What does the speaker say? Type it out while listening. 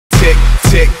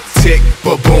tick, tick,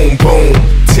 ba-boom, boom.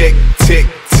 Tick, tick,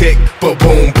 tick,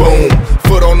 ba-boom, boom.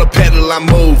 Foot on the pedal, I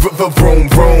move, vroom,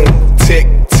 vroom. Tick,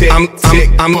 tick, tick,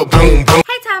 ba-boom, boom.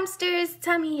 Hey Tomsters,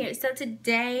 Tommy here. So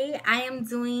today I am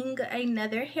doing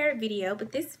another hair video,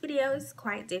 but this video is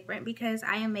quite different because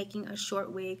I am making a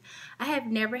short wig. I have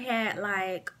never had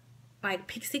like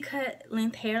pixie cut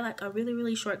length hair, like a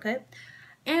really short cut.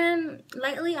 And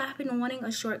lately I've been wanting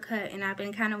a shortcut, and I've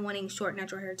been kind of wanting short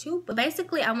natural hair too. But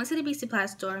basically I went to the beauty supply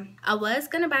store. I was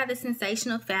gonna buy the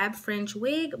Sensational Fab Fringe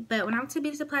wig, but when I went to the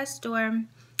beauty supply store,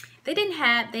 they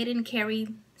didn't carry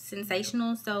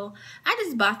Sensational, so I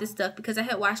just bought this stuff because I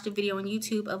had watched a video on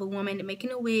YouTube of a woman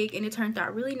making a wig and it turned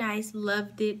out really nice.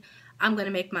 Loved it. I'm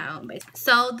gonna make my own base.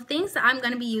 So the things that I'm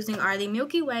gonna be using are the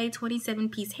Milkyway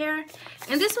 27-piece hair,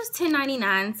 and this was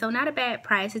 $10.99, so not a bad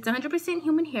price. It's 100%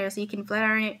 human hair, so you can flat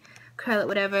iron it, curl it,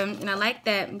 whatever, and I like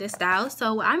the style.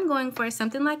 So I'm going for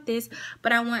something like this,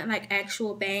 but I want like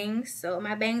actual bangs, so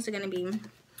my bangs are gonna be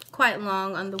quite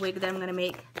long on the wig that I'm gonna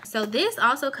make. So this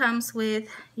also comes with,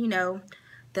 you know,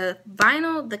 the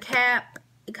vinyl, the cap.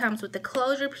 It comes with the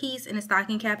closure piece and the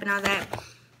stocking cap and all that.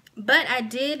 But I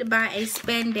did buy a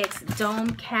spandex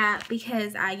dome cap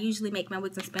because I usually make my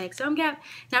wigs in spandex dome cap.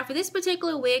 Now for this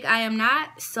particular wig, I am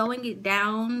not sewing it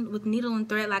down with needle and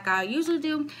thread like I usually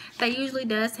do. That usually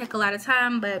does take a lot of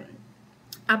time, but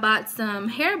I bought some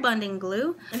hair bonding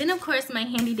glue. And then of course my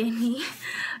handy dandy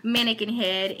mannequin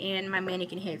head and my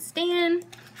mannequin head stand.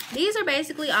 These are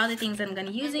basically all the things I'm going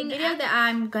to be using. The video that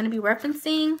I'm going to be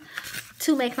referencing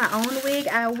to make my own wig,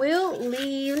 I will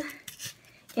leave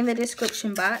in the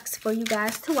description box for you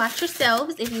guys to watch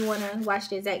yourselves if you want to watch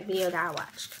the exact video that I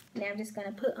watched. Now I'm just going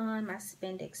to put on my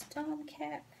spandex dome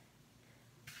cap.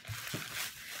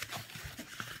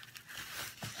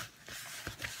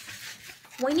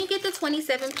 When you get the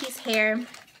 27-piece hair,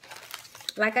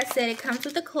 like I said, it comes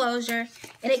with a closure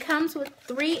and it comes with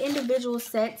 3 individual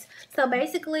sets. So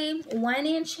basically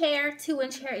 1-inch hair,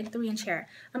 2-inch hair, and 3-inch hair.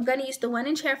 I'm going to use the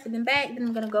 1-inch hair for the back, then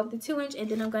I'm going to go with the 2-inch, and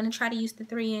then I'm going to try to use the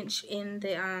 3-inch in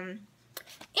the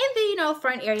you know,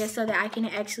 front area so that I can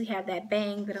actually have that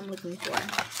bang that I'm looking for.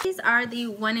 These are the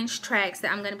 1-inch tracks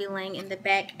that I'm going to be laying in the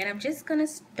back, and I'm just going to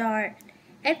start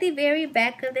at the very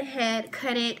back of the head,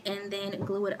 cut it, and then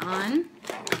glue it on.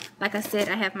 Like I said,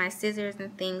 I have my scissors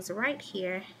and things right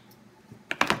here.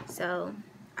 So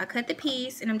I cut the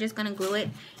piece and I'm just going to glue it.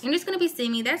 I'm just going to be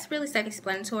seeing that's really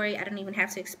self-explanatory. I don't even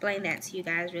have to explain that to you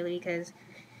guys really because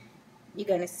you're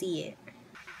going to see it.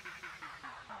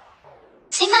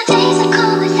 See, my days are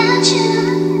cold without you.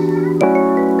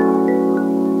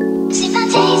 See, my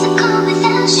days are cold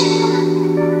without you.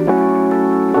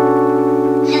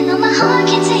 I know my heart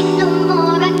can't take no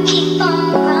more. I keep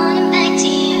on running back to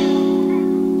you.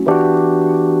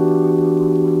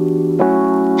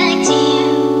 Back to you.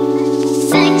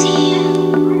 Back to you.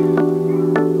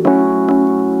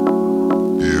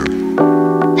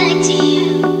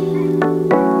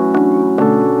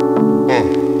 Yeah.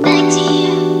 Back to you. Back to you. Yeah. Back to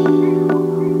you.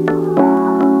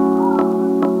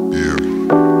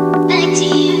 Back to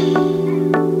you.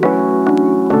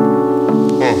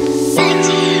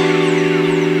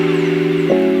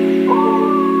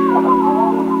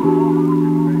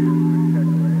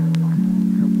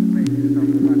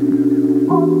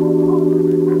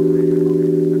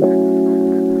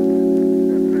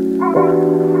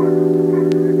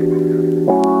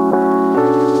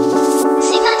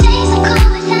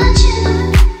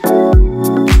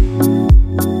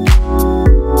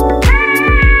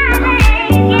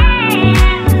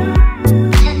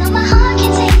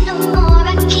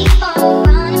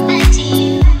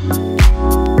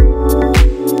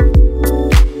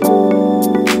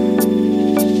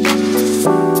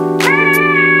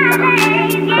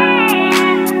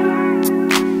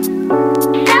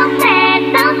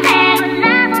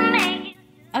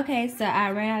 Okay, so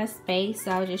I ran out of space,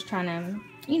 so I was just trying to,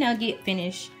 you know, get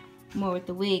finished more with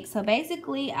the wig. So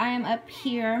basically, I am up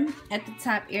here at the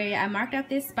top area. I marked out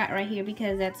this spot right here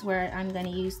because that's where I'm going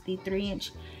to use the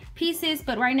 3-inch pieces.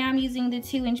 But right now, I'm using the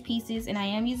 2-inch pieces, and I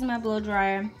am using my blow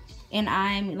dryer. And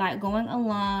I'm like going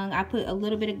along. I put a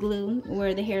little bit of glue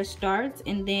where the hair starts,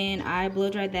 and then I blow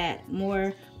dry that,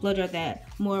 more blow dry that,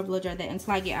 more blow dry that,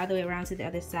 until I get all the way around to the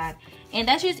other side. And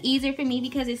that's just easier for me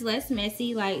because it's less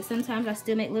messy. Like sometimes I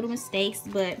still make little mistakes,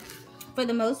 but for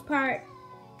the most part,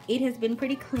 it has been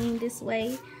pretty clean this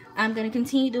way. I'm gonna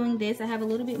continue doing this. I have a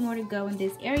little bit more to go in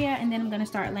this area, and then I'm gonna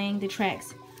start laying the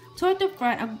tracks toward the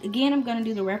front. Again, I'm gonna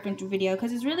do the reference video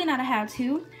because it's really not a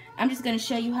how-to. I'm just going to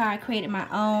show you how I created my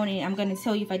own, and I'm going to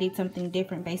tell you if I did something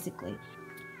different basically.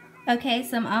 Okay,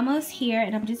 so I'm almost here,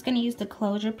 and I'm just going to use the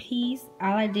closure piece.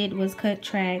 All I did was cut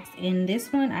tracks, and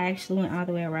this one I actually went all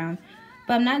the way around.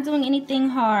 But I'm not doing anything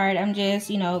hard. I'm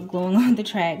just, you know, gluing on the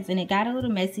tracks, and it got a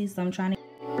little messy, so I'm trying to...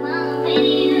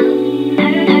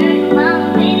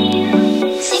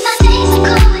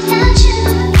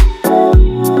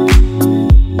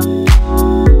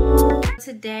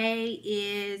 Today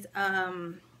is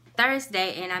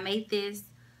Thursday, and I made this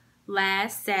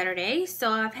last Saturday,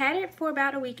 so I've had it for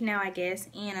about a week now, I guess.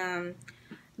 And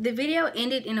the video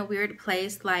ended in a weird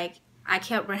place, like I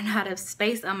kept running out of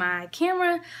space on my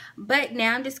camera. But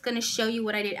now I'm just gonna show you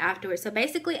what I did afterwards. So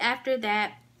basically after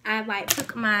that, I like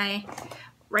took my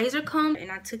razor comb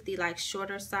and I took the like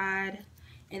shorter side,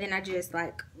 and then I just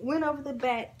like went over the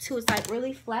back till it's like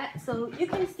really flat. So you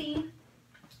can see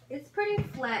it's pretty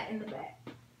flat in the back.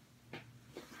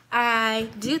 I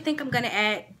do think I'm gonna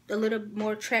add a little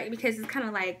more track because it's kind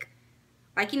of like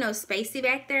you know, spacey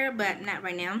back there, but not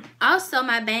right now. Also,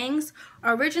 my bangs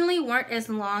originally weren't as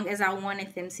long as I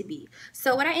wanted them to be.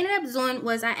 So what I ended up doing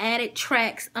was I added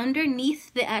tracks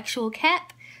underneath the actual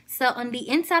cap. So on the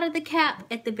inside of the cap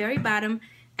at the very bottom,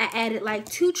 I added like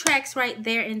 2 tracks right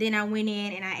there, and then I went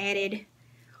in and I added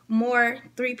more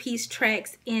 3-piece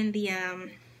tracks in the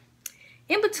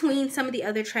in between some of the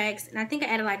other tracks, and I think I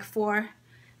added like 4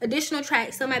 additional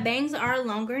tracks. So my bangs are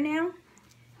longer now,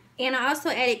 and I also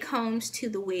added combs to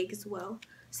the wig as well.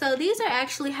 So these are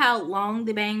actually how long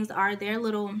the bangs are. They're a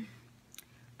little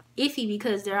iffy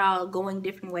because they're all going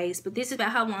different ways, but this is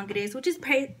about how long it is, which is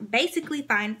basically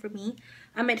fine for me.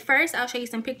 At first, I'll show you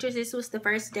some pictures. This was the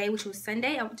first day, which was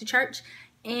Sunday. I went to church,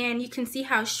 and you can see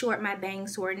how short my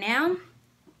bangs were. Now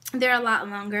they're a lot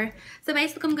longer. So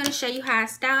basically, I'm going to show you how I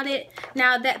styled it.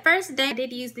 Now, that first day, I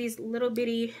did use these little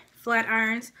bitty flat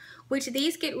irons, which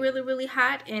these get really, really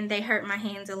hot, and they hurt my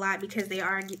hands a lot because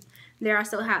they're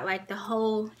so hot. Like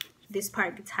this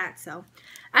part gets hot, so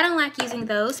I don't like using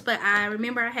those. But I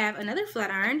remember I have another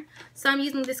flat iron, so I'm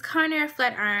using this Conair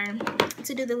flat iron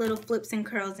to do the little flips and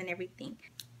curls and everything.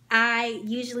 I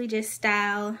usually just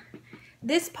style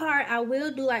this part. I will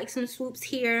do like some swoops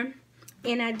here,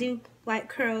 and I do like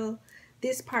curl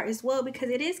this part as well because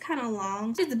it is kind of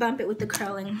long. Just bump it with the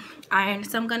curling iron.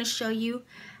 So I'm going to show you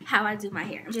how I do my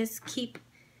hair. Just keep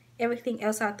everything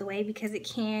else out the way because it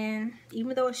can,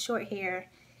 even though it's short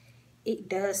hair, it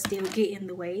does still get in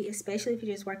the way, especially if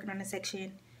you're just working on a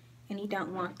section and you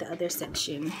don't want the other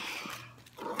section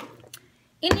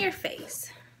in your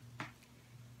face.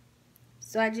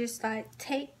 So I just like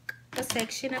take a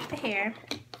section of the hair,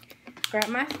 grab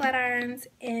my flat irons,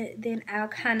 and then I'll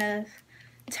kind of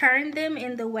turn them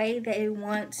in the way that it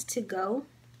wants to go.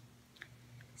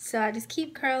 So I just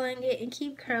keep curling it and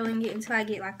keep curling it until I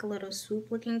get like a little swoop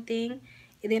looking thing,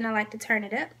 and then I like to turn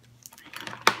it up.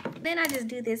 Then I just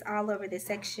do this all over the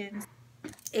sections.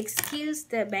 Excuse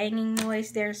the banging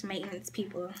noise, there's maintenance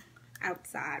people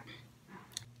outside.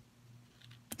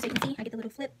 So you can see I get the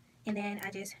little flip, and then I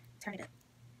just turn it up.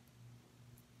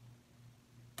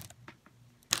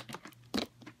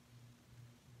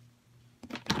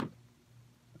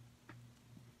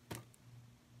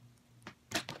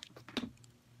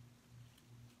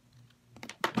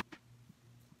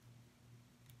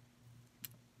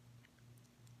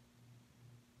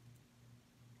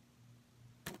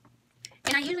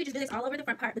 And I usually just do this all over the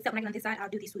front part, except when I get on this side, I'll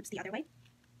do these swoops the other way.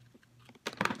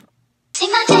 See,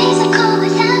 my days are cold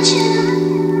without you.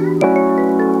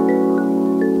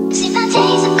 See, my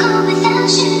days are cold without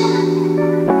you.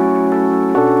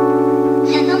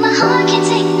 I know my heart can't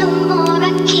take no more.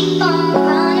 I keep on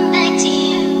running back to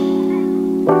you.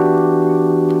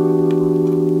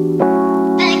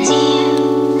 Back to you.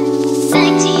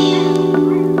 Back to you.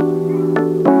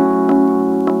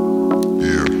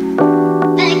 Yeah.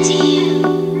 Back to you.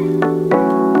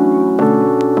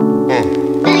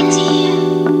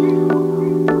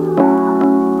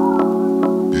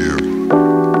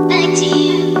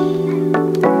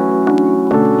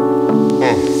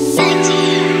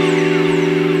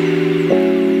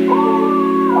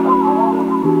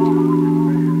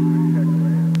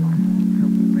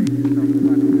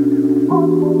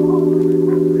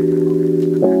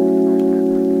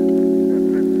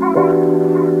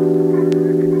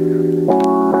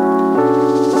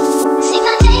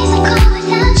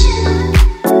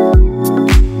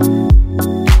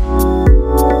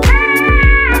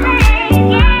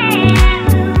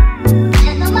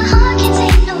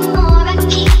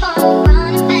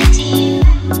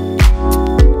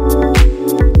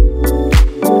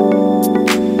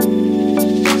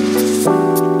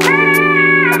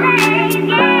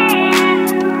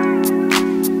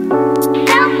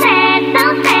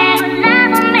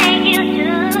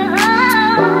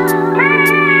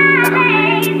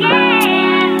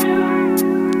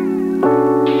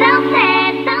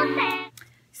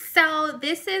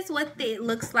 this is what it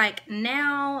looks like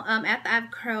now after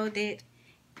I've curled it.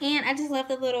 And I just love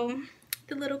the little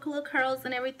curls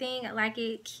and everything. I like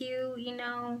it cute, you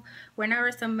know. When I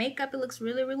wear some makeup, it looks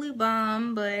really, really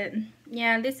bomb. But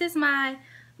yeah, this is my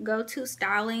go-to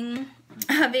styling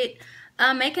of it.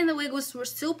 Making the wig was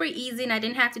super easy, and I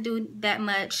didn't have to do that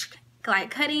much like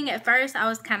cutting. At first, I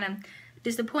was kind of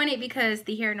disappointed because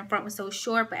the hair in the front was so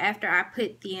short, but after I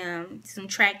put the some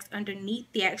tracks underneath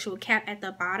the actual cap at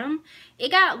the bottom,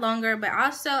 it got longer. But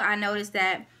also I noticed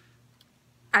that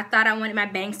I thought I wanted my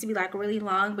bangs to be like really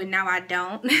long, but now I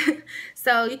don't.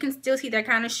 So you can still see they're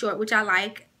kind of short, which I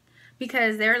like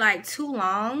because they're like too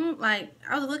long. Like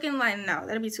I was looking like, no,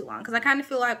 that'll be too long, because I kind of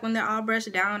feel like when they're all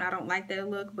brushed down, I don't like that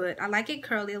look. But I like it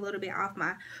curly a little bit off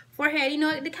my forehead. You know,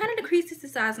 it kind of decreases the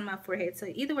size of my forehead. So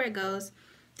either way it goes,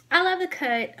 I love the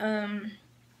cut.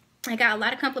 I got a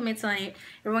lot of compliments on it.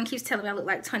 Everyone keeps telling me I look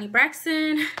like Toni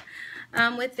Braxton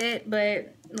with it,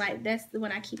 but like that's the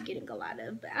one I keep getting a lot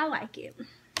of. But I like it.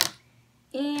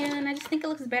 And I just think it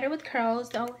looks better with curls.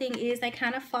 The only thing is they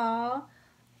kind of fall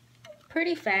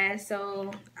pretty fast,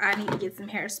 so I need to get some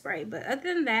hairspray. But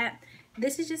other than that,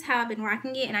 this is just how I've been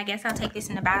rocking it. And I guess I'll take this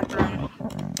in the bathroom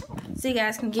so you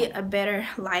guys can get a better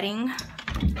lighting.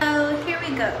 So here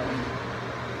we go.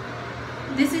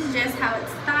 This is just how it's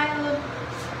styled.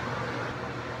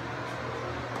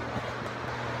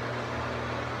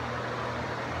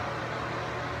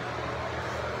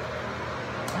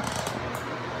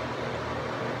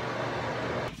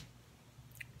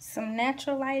 Some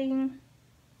natural lighting.